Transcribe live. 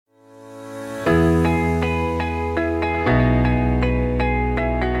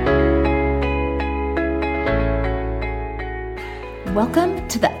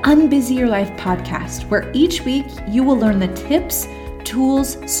to the Unbusy Your Life podcast, where each week you will learn the tips,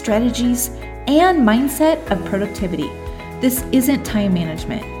 tools, strategies, and mindset of productivity. This isn't time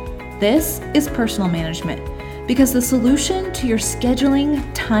management. This is personal management, because the solution to your scheduling,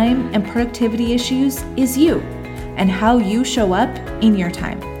 time, and productivity issues is you and how you show up in your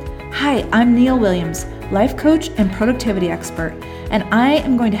time. Hi, I'm Neil Williams, life coach and productivity expert, and I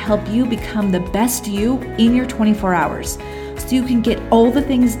am going to help you become the best you in your 24 hours so you can get all the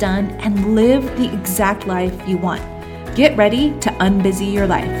things done and live the exact life you want. Get ready to unbusy your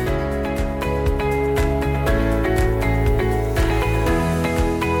life.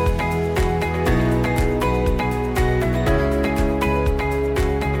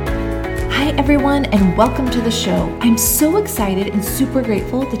 Hi everyone, and welcome to the show. I'm so excited and super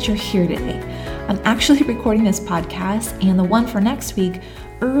grateful that you're here today. I'm actually recording this podcast and the one for next week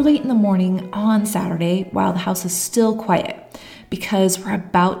early in the morning on Saturday while the house is still quiet because we're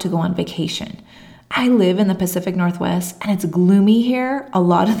about to go on vacation. I live in the Pacific Northwest and it's gloomy here a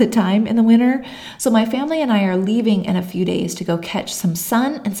lot of the time in the winter. So my family and I are leaving in a few days to go catch some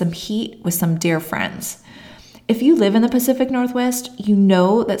sun and some heat with some dear friends. If you live in the Pacific Northwest, you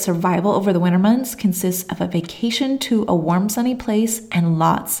know that survival over the winter months consists of a vacation to a warm, sunny place and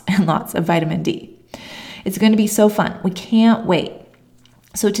lots of vitamin D. It's going to be so fun. We can't wait.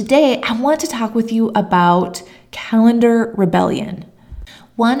 So today, I want to talk with you about calendar rebellion.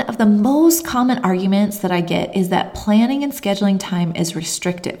 One of the most common arguments that I get is that planning and scheduling time is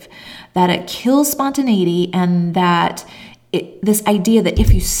restrictive, that it kills spontaneity, and that this idea that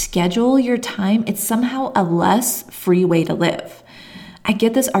if you schedule your time, it's somehow a less free way to live. I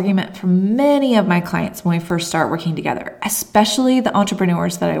get this argument from many of my clients when we first start working together, especially the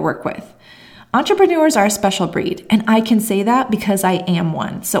entrepreneurs that I work with. Entrepreneurs are a special breed, and I can say that because I am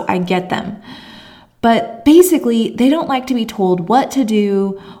one, so I get them. But basically, they don't like to be told what to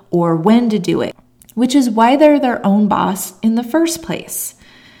do or when to do it, which is why they're their own boss in the first place.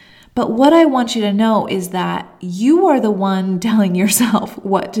 But what I want you to know is that you are the one telling yourself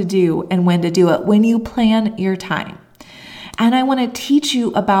what to do and when to do it when you plan your time. And I want to teach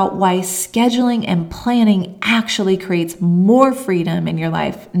you about why scheduling and planning actually creates more freedom in your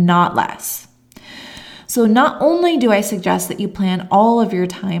life, not less. So not only do I suggest that you plan all of your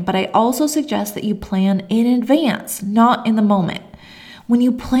time, but I also suggest that you plan in advance, not in the moment. When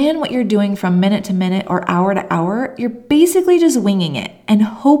you plan what you're doing from minute to minute or hour to hour, you're basically just winging it and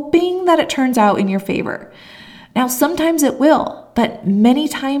hoping that it turns out in your favor. Now, sometimes it will, but many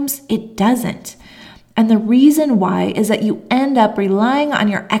times it doesn't. And the reason why is that you end up relying on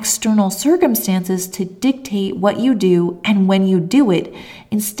your external circumstances to dictate what you do and when you do it,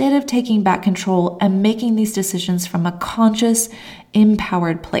 instead of taking back control and making these decisions from a conscious,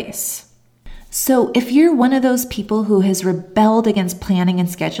 empowered place. So if you're one of those people who has rebelled against planning and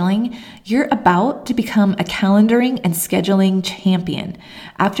scheduling, you're about to become a calendaring and scheduling champion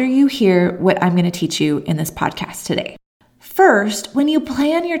after you hear what I'm going to teach you in this podcast today. First, when you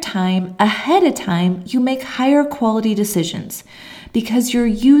plan your time ahead of time, you make higher quality decisions because you're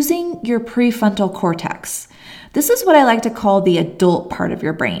using your prefrontal cortex. This is what I like to call the adult part of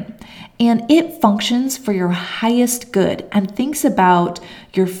your brain, and it functions for your highest good and thinks about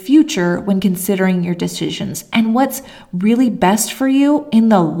your future when considering your decisions and what's really best for you in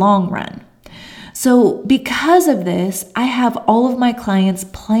the long run. So because of this, I have all of my clients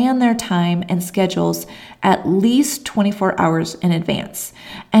plan their time and schedules at least 24 hours in advance.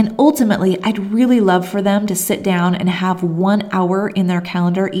 And ultimately, I'd really love for them to sit down and have 1 hour in their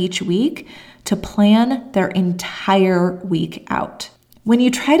calendar each week to plan their entire week out. When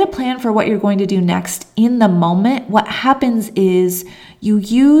you try to plan for what you're going to do next in the moment, what happens is you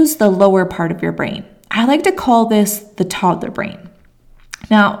use the lower part of your brain. I like to call this the toddler brain.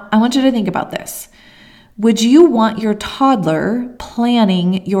 Now, I want you to think about this. Would you want your toddler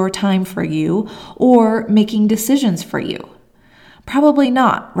planning your time for you or making decisions for you? Probably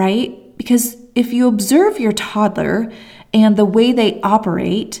not, right? Because if you observe your toddler and the way they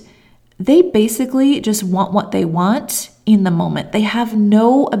operate, they basically just want what they want in the moment. They have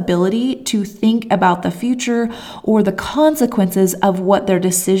no ability to think about the future or the consequences of what their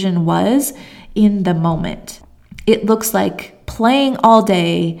decision was in the moment. It looks like playing all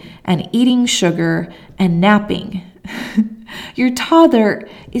day and eating sugar and napping. Your toddler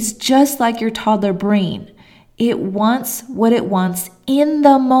is just like your toddler brain. It wants what it wants in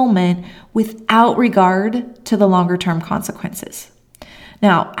the moment without regard to the longer term consequences.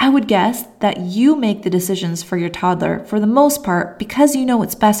 Now, I would guess that you make the decisions for your toddler for the most part because you know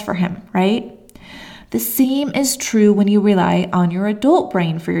what's best for him, right? The same is true when you rely on your adult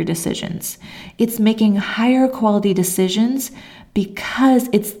brain for your decisions. It's making higher quality decisions because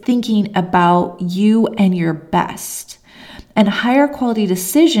it's thinking about you and your best. And higher quality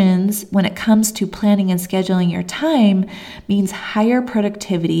decisions when it comes to planning and scheduling your time means higher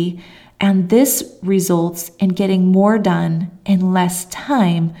productivity, and this results in getting more done in less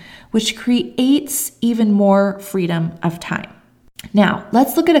time, which creates even more freedom of time. Now,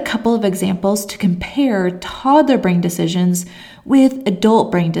 let's look at a couple of examples to compare toddler brain decisions with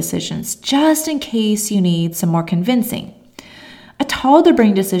adult brain decisions, just in case you need some more convincing. A toddler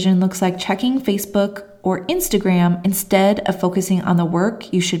brain decision looks like checking Facebook or Instagram instead of focusing on the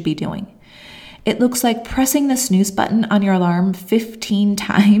work you should be doing. It looks like pressing the snooze button on your alarm 15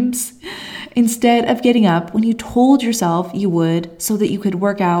 times instead of getting up when you told yourself you would so that you could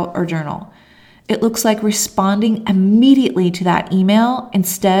work out or journal. It looks like responding immediately to that email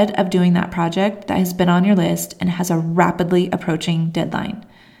instead of doing that project that has been on your list and has a rapidly approaching deadline.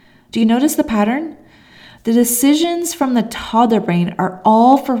 Do you notice the pattern? The decisions from the toddler brain are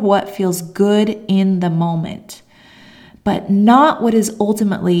all for what feels good in the moment, but not what is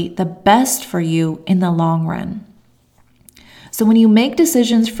ultimately the best for you in the long run. So when you make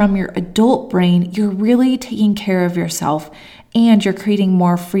decisions from your adult brain, you're really taking care of yourself and you're creating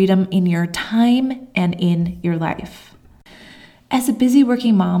more freedom in your time and in your life. As a busy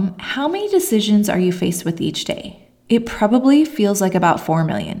working mom, how many decisions are you faced with each day? It probably feels like about 4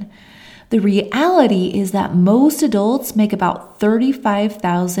 million. The reality is that most adults make about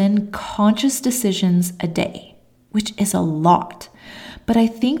 35,000 conscious decisions a day, which is a lot. But I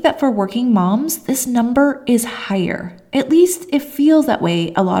think that for working moms, this number is higher. At least it feels that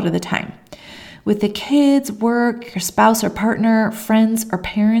way a lot of the time. With the kids, work, your spouse or partner, friends or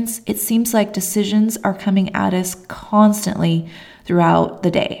parents, it seems like decisions are coming at us constantly throughout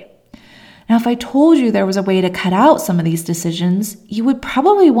the day. Now, if I told you there was a way to cut out some of these decisions, you would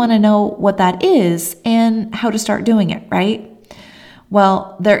probably want to know what that is and how to start doing it, right?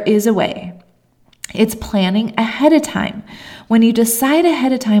 Well, there is a way. It's planning ahead of time. When you decide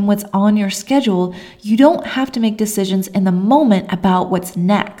ahead of time what's on your schedule, you don't have to make decisions in the moment about what's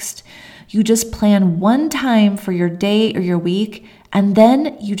next. You just plan one time for your day or your week, and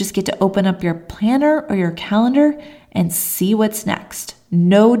then you just get to open up your planner or your calendar and see what's next.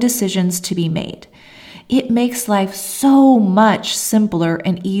 No decisions to be made. It makes life so much simpler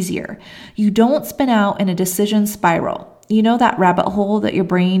and easier. You don't spin out in a decision spiral. You know that rabbit hole that your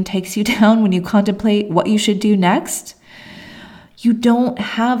brain takes you down when you contemplate what you should do next? You don't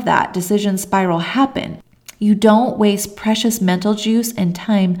have that decision spiral happen. You don't waste precious mental juice and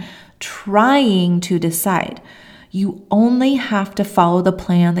time trying to decide. You only have to follow the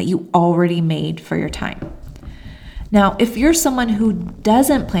plan that you already made for your time. Now, if you're someone who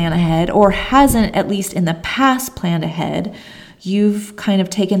doesn't plan ahead or hasn't, at least in the past, planned ahead, you've kind of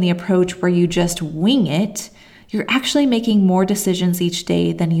taken the approach where you just wing it, you're actually making more decisions each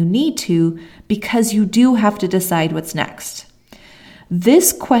day than you need to because you do have to decide what's next.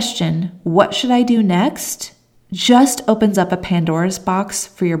 This question, what should I do next, just opens up a Pandora's box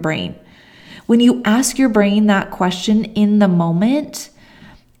for your brain. When you ask your brain that question in the moment,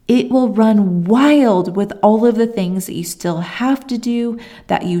 it will run wild with all of the things that you still have to do,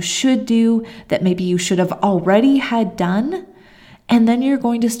 that you should do, that maybe you should have already had done. And then you're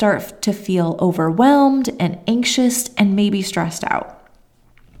going to start to feel overwhelmed and anxious and maybe stressed out.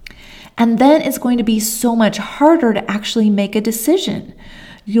 And then it's going to be so much harder to actually make a decision.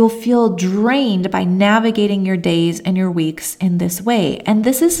 You'll feel drained by navigating your days and your weeks in this way. And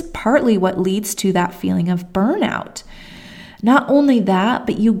this is partly what leads to that feeling of burnout. Not only that,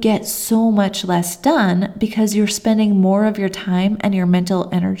 but you get so much less done because you're spending more of your time and your mental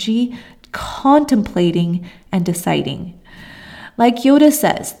energy contemplating and deciding. Like Yoda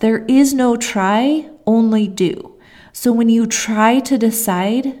says, there is no try, only do. So when you try to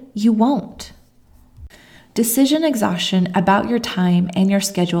decide, you won't. Decision exhaustion about your time and your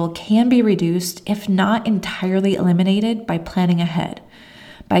schedule can be reduced, if not entirely eliminated, by planning ahead,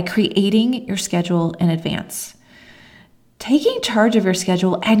 by creating your schedule in advance. Taking charge of your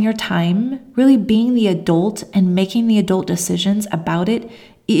schedule and your time, really being the adult and making the adult decisions about it,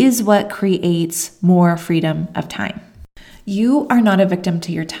 is what creates more freedom of time. You are not a victim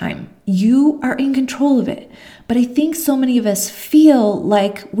to your time. You are in control of it. But I think so many of us feel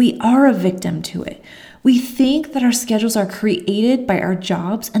like we are a victim to it. We think that our schedules are created by our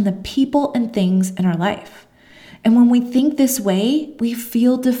jobs and the people and things in our life. And when we think this way, we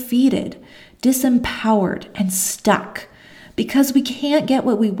feel defeated, disempowered, and stuck because we can't get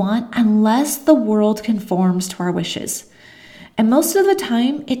what we want unless the world conforms to our wishes. And most of the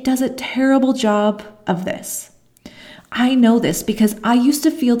time, it does a terrible job of this. I know this because I used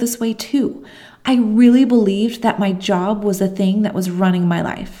to feel this way too. I really believed that my job was the thing that was running my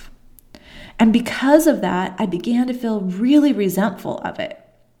life. And because of that, I began to feel really resentful of it.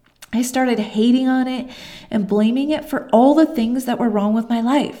 I started hating on it and blaming it for all the things that were wrong with my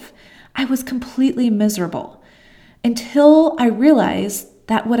life. I was completely miserable until I realized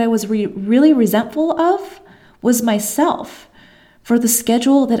that what I was really resentful of was myself for the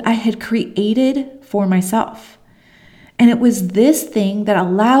schedule that I had created for myself. And it was this thing that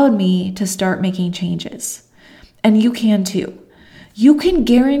allowed me to start making changes. And you can too. You can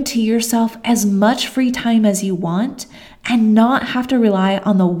guarantee yourself as much free time as you want and not have to rely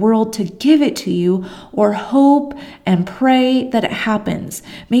on the world to give it to you or hope and pray that it happens.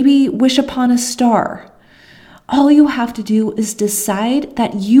 Maybe wish upon a star. All you have to do is decide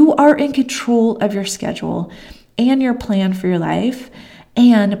that you are in control of your schedule and your plan for your life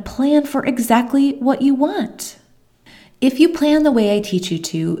and plan for exactly what you want. If you plan the way I teach you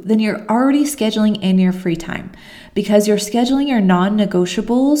to, then you're already scheduling in your free time because you're scheduling your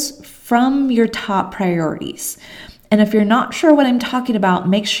non-negotiables from your top priorities. And if you're not sure what I'm talking about,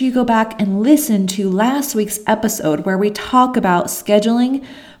 make sure you go back and listen to last week's episode where we talk about scheduling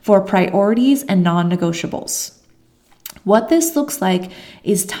for priorities and non-negotiables. What this looks like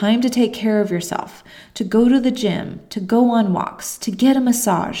is time to take care of yourself, to go to the gym, to go on walks, to get a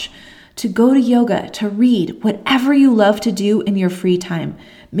massage, to go to yoga, to read, whatever you love to do in your free time.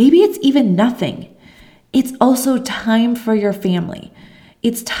 Maybe it's even nothing. It's also time for your family.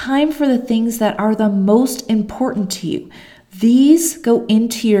 It's time for the things that are the most important to you. These go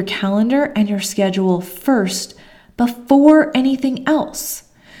into your calendar and your schedule first before anything else.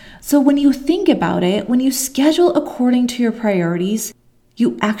 So when you think about it, when you schedule according to your priorities,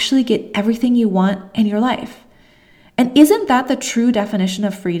 you actually get everything you want in your life. And isn't that the true definition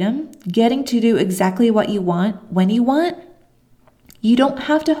of freedom? Getting to do exactly what you want when you want? You don't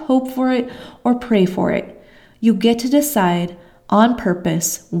have to hope for it or pray for it. You get to decide on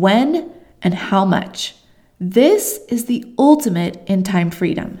purpose when and how much. This is the ultimate in time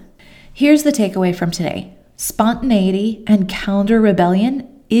freedom. Here's the takeaway from today. Spontaneity and calendar rebellion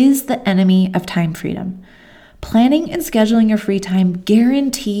is the enemy of time freedom. Planning and scheduling your free time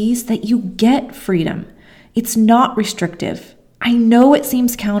guarantees that you get freedom. It's not restrictive. I know it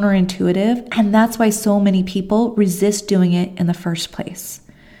seems counterintuitive, and that's why so many people resist doing it in the first place.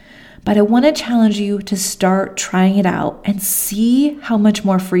 But I want to challenge you to start trying it out and see how much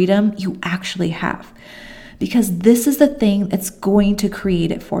more freedom you actually have. Because this is the thing that's going to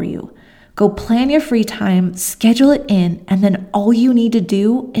create it for you. Go plan your free time, schedule it in, and then all you need to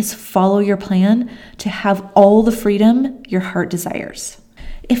do is follow your plan to have all the freedom your heart desires.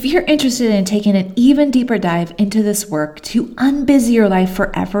 If you're interested in taking an even deeper dive into this work to unbusy your life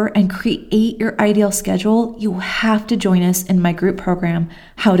forever and create your ideal schedule, you have to join us in my group program,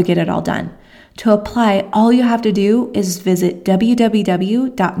 How to Get It All Done. To apply, all you have to do is visit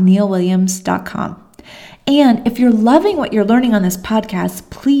www.neilwilliams.com. And if you're loving what you're learning on this podcast,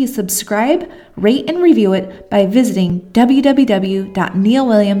 please subscribe, rate, and review it by visiting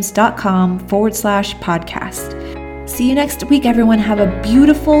www.neilwilliams.com/podcast. See you next week, everyone. Have a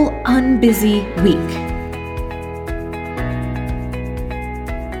beautiful, unbusy week.